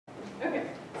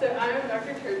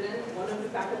Dr. Turgeon, one of the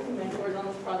faculty mentors on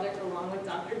this project along with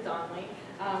Dr. Donley.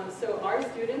 So our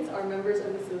students are members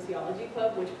of the Sociology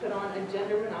Club, which put on a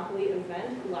gender monopoly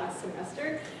event last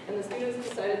semester, and the students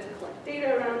decided to collect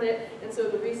data around it, and so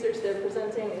the research they're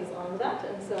presenting is on that.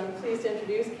 And so I'm pleased to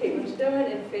introduce Katelynn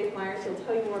Shadoan and Faith Myers, who'll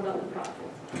tell you more about the project.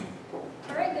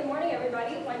 All right, good morning,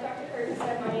 everybody. Like Dr. Turgeon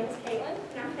said, my name is Katelynn,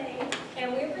 and I'm Faith,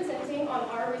 and we're presenting on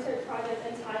our research project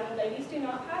entitled Ladies Do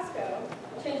Not Pass Go,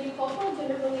 Changing Cultural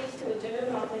Gender Beliefs to a Gender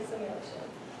Monopoly Simulation.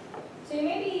 So you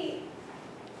may be...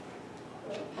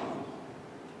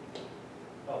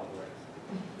 Oh,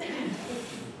 right.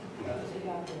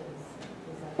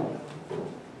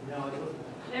 No, it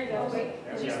wasn't. There you go. Wait.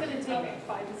 It's just going to take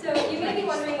 5 minutes. So you may be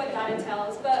wondering what that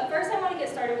entails, but first I want to get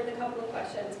started with a couple of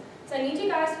questions. So I need you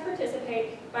guys to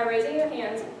participate by raising your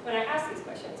hands when I ask these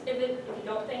questions. If you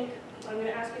don't think what I'm going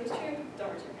to ask you is true,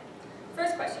 don't raise your hand.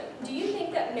 First question, do you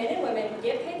think that men and women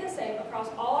get paid the same across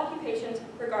all occupations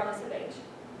regardless of age?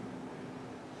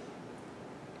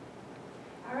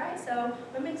 All right, so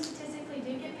women statistically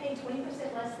do get paid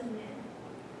 20% less than men.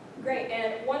 Great,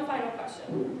 and one final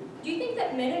question. Do you think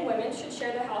that men and women should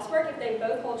share the housework if they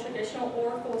both hold traditional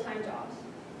or full-time jobs?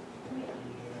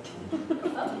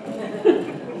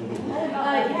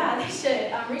 Yeah, they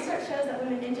should. Research shows that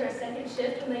women enter a second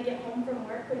shift when they get home from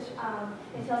work, which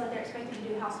entails that they're expected to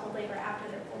do household labor after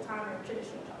their full-time or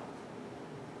traditional job.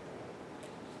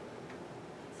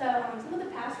 So some of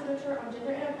the past literature on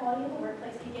gender inequality in the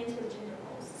workplace begins with gender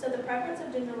roles. So the preference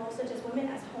of gender roles, such as women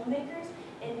as homemakers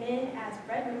and men as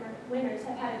breadwinners,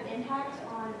 have had an impact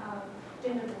on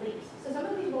gender beliefs. So some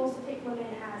of these roles depict women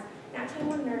as naturally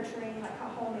more nurturing, like a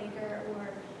homemaker, or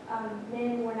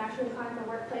men more naturally inclined for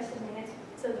workplace demands,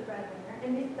 so the breadwinner.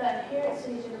 And the adherence to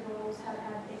these gender roles have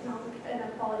had economic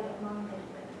inequality among men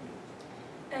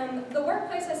and women. The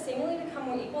workplace has seemingly become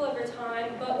more equal over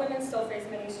time, but women still face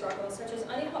many struggles, such as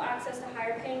unequal access to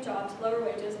higher-paying jobs, lower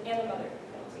wages, and the mother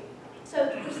penalty. So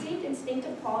the perceived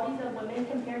instinctive qualities of women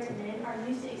compared to men are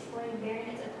used to explain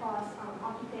variance across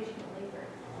occupational labor.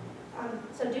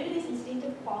 So due to these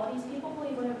instinctive qualities people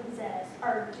believe women possess,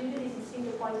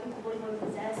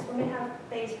 women have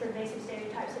faced pervasive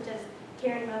stereotypes such as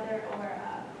caring mother or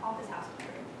office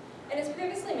housekeeper. And as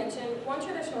previously mentioned, one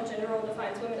traditional gender role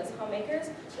defines women as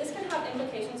homemakers. This can have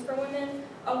implications for women.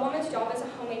 A woman's job as a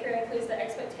homemaker includes the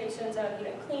expectations of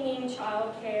cleaning,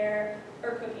 child care,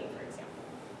 or cooking, for example.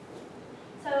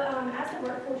 So as the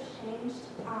workforce changed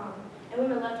and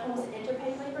women left homes to enter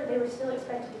paid labor, they were still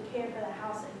expected to care for the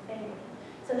house and family.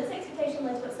 So this expectation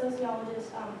led to what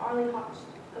sociologist Arlie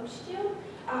Hochschild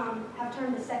have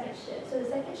termed the second shift. So the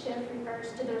second shift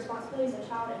refers to the responsibilities of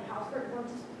child and housework more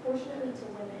disproportionately to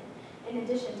women, in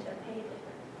addition to their paid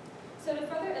labor. So to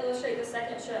further illustrate the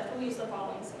second shift, we'll use the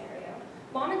following scenario.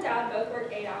 Mom and dad both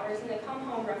work 8 hours and they come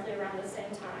home roughly around the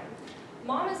same time.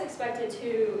 Mom is expected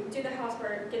to do the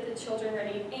housework, get the children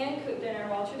ready, and cook dinner,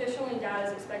 while traditionally dad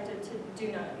is expected to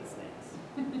do none of these things.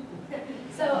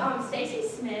 So Stacy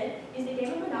Smith used a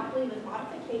game of Monopoly with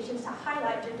modifications to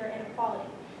highlight gender inequality.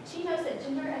 She knows that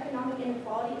gender economic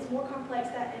inequality is more complex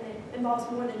and it involves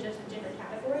more than just the gender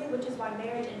category, which is why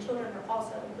marriage and children are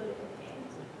also included in the game.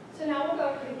 So now we'll go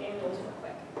over the game rules real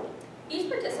quick. Each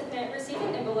participant received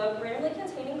an envelope randomly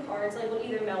containing cards labeled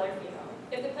either male or female.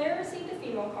 If the player received a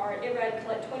female card, it read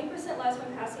collect 20% less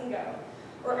when passing go,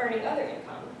 or earning other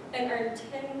income,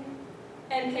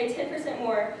 and pay 10%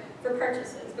 more for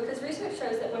purchases. Because research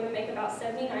shows that women make about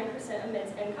 79% of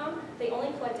men's income, they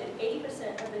only collected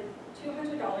 80% of the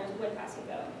 $200 when passing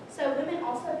go. So women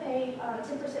also pay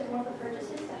 10% more for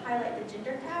purchases to highlight the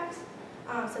gender tax.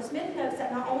 So Smith notes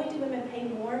that not only do women pay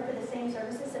more for the same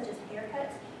services such as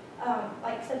haircuts,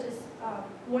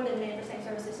 more than men for same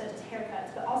services such as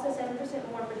haircuts, but also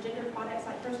 7% more for gender products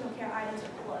like personal care items or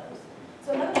clothes.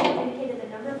 So another study indicated the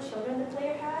number of children the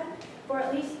player had.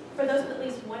 For those with at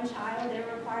least one child, they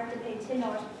were required to pay $10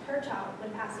 per child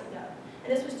when passing go. And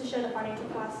this was to show the financial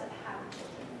costs of having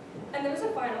children. And there was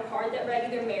a final card that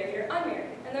read either married or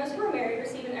unmarried. And those who were married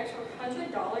received an extra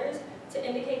 $100 to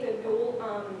indicate the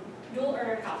dual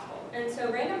earner household. And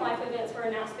so random life events were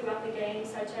announced throughout the game,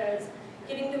 such as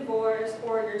getting divorced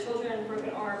or your children broke an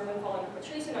arm when falling off a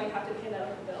tree, so now you have to pay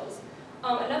medical bills.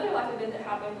 Another life event that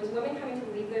happened was women having to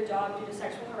leave their job due to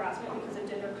sexual harassment because of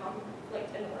gender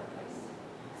conflict in the workplace.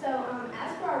 So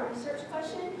as for our research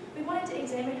question, we wanted to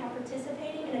examine how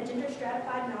participating in a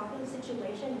gender-stratified monopoly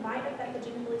situation might affect the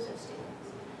gender beliefs of students.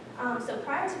 So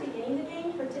prior to beginning the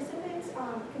game, participants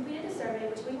completed a survey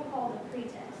which we will call the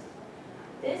pre-test.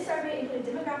 This survey included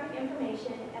demographic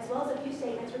information as well as a few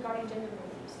statements regarding gender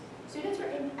beliefs. Students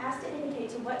were asked to indicate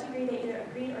to what degree they either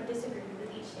agreed or disagreed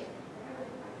with each statement.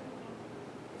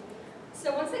 So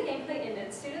once the gameplay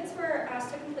ended, students were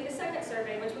asked to complete a second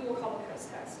survey, which we will call the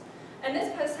post-test. And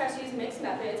this post-test used mixed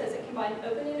methods as it combined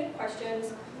open-ended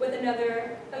questions with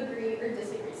another agree or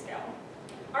disagree scale.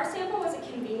 Our sample was a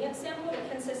convenience sample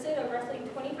that consisted of roughly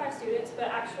 25 students, but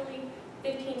actually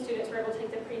 15 students were able to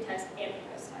take the pre-test and the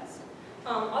post-test.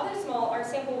 Although small, our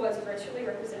sample was virtually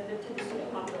representative to the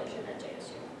student population at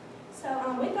JSU. So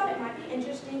we thought it might be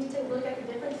interesting to take a look at the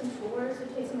difference in scores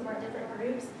between some of our different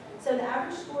groups. So the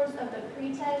average scores of the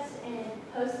pre-test and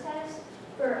post-test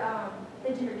for the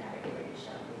gender category is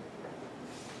shown.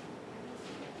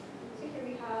 So here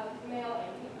we have male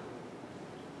and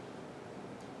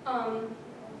female.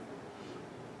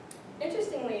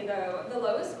 Interestingly though, the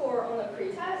lowest score on the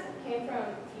pre-test came from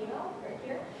female, right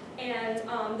here, and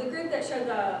the group that showed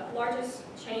the largest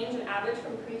change in average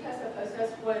from pre-test to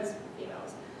post-test was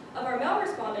females. Of our male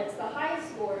respondents, the highest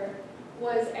score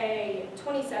was a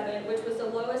 27, which was the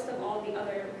lowest of all the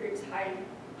other groups'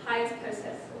 highest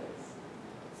post-test scores.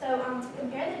 So to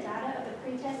compare the data of the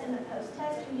pre-test and the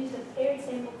post-test, we used a paired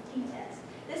sample t-test.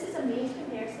 This is a means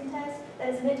comparison test that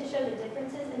is meant to show the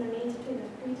differences in the means between the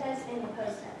pre-test and the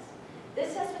post-test.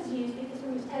 This test was used because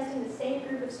we were testing the same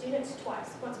group of students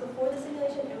twice, once before the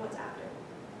simulation and once after.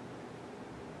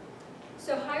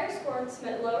 So higher scores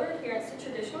meant lower adherence to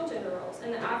traditional gender roles,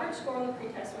 and the average score on the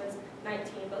pretest was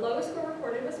 19. The lowest score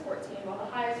recorded was 14, while the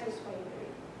highest was 23.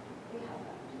 We have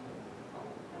that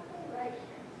right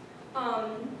here.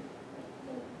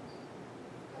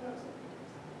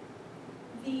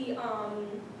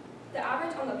 The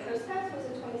average on the post-test was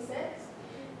a 26,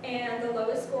 and the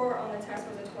lowest score on the test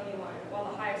was a 21, while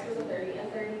the highest was a 30,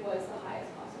 and 30 was the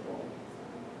highest possible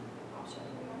option.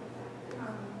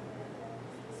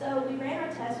 So we ran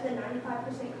our test with a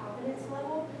 95% confidence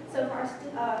level. So for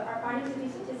our findings to be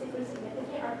statistically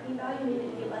significant, our p-value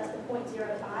needed to be less than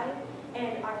 0.05,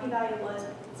 and our p-value was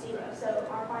 0. So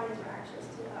our findings were actually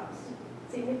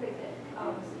significant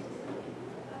statistically.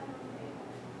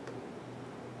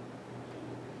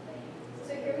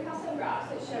 So here we have some graphs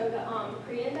that show the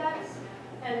pre-index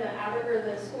and the average, or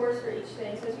the scores for each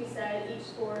thing. So as we said, each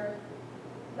score,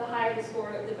 the higher the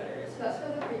score, the better. So that's for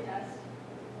the pre-test.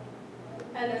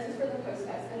 And this is for the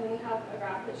post-test. And then we have a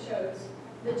graph that shows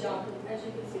the jump. As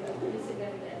you can see, that's pretty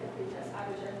significant. The pre-test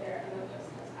average right there and the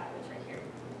post-test average right here.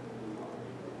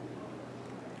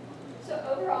 So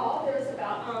overall, there was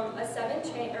about a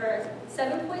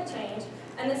 7-point change.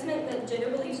 And this meant that gender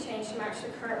beliefs changed to match the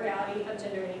current reality of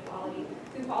gender inequality.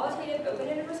 Through qualitative,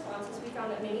 open-ended responses, we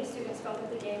found that many students felt that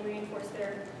the game reinforced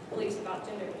their beliefs about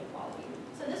gender inequality.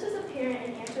 So this was apparent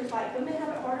in answers like women have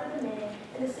it harder than men,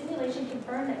 and the simulation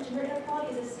confirmed that gender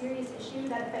inequality is a serious issue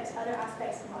that affects other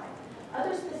aspects of life.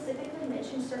 Others specifically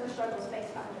mentioned certain struggles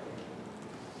faced by women.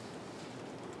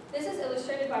 This is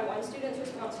illustrated by one student's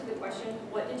response to the question,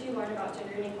 what did you learn about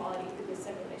gender inequality through this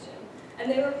simulation? And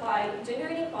they replied, gender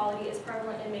inequality is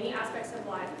prevalent in many aspects of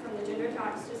life, from the gender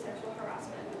attacks to sexual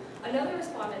harassment. Another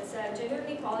respondent said gender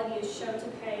inequality is shown to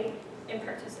pay in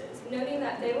purchases, noting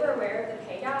that they were aware of the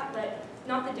pay gap, but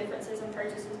not the differences in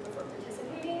purchases before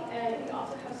participating. And we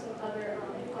also have some other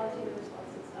qualitative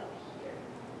responses up here.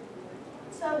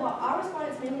 So while our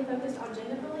respondents mainly focused on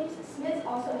gender beliefs, Smith's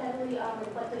also heavily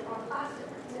reflected on class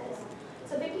differences.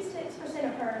 So 56%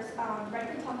 of hers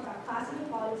directly talked about class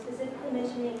inequality, specifically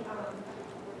mentioning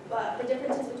the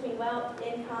differences between wealth,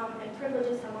 income, and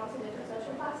privileges amongst the different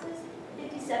social classes.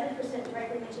 57%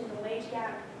 directly mentioned the wage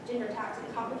gap, gender tax,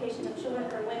 and complications of children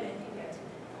or women compared to men.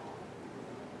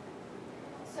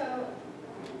 So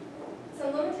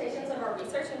some limitations of our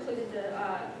research included the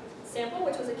sample,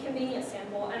 which was a convenience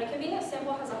sample, and a convenience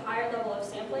sample has a higher level of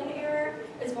sampling error,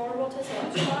 is vulnerable to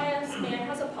selection bias, and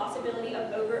has a possibility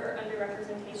of over or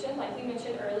underrepresentation. Like we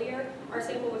mentioned earlier, our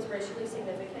sample was racially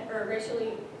significant, or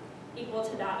racially equal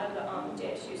to that of the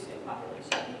JSU student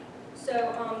population. So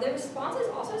the responses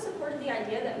also supported the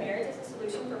idea that marriage is a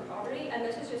solution for poverty, and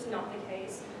this is just not the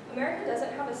case. America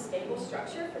doesn't have a stable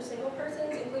structure for single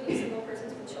persons, including single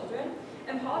persons with children,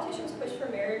 and politicians push for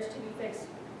marriage to be fixed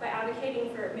by advocating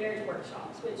for marriage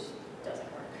workshops, which doesn't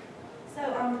work.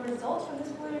 So results from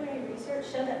this preliminary research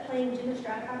show that playing gender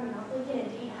stratified monopoly can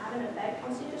indeed have an effect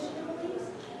on students' gender beliefs.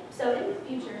 So in the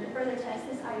future, to further test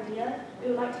this idea, we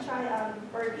would like to try or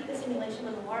repeat the simulation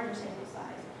with a larger sample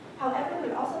size. However, we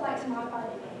would also like to modify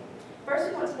the game. First,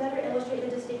 we want to better illustrate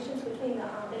the distinctions between the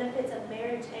benefits of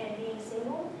marriage and being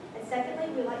single. And secondly,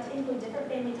 we would like to include different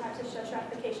family types of show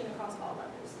stratification across all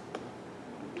levels.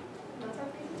 And that's our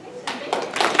presentation. Thank you.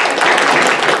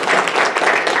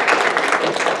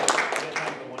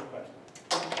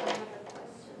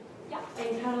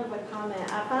 And kind of a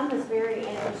comment. I find this very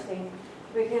interesting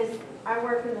because I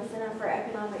work in the the Center for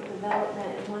Economic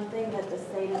Development, and one thing that the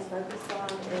state is focused on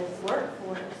is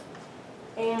workforce.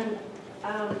 And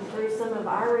through some of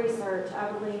our research,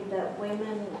 I believe that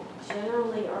women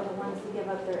generally are the ones who give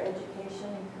up their education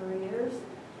and careers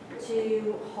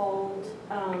to hold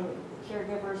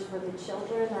caregivers for the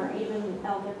children, or even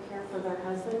elder care for their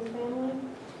husband's family.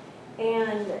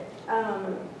 And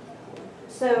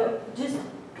so just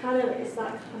kind of, it's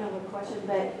not kind of a question,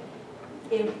 but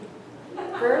in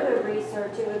further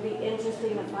research, it would be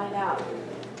interesting to find out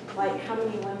like how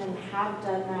many women have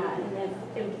done that, and if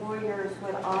employers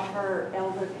would offer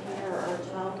elder care or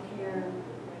child care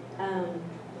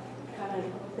kind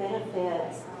of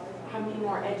benefits, how many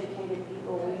more educated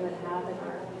people we would have in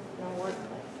our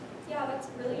workplace. Yeah, that's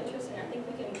really interesting. I think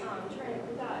we can try and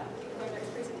include that in our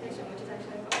next presentation, which is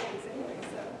actually in 5 weeks anyway,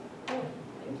 so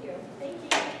thank you.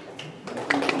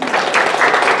 Thank you.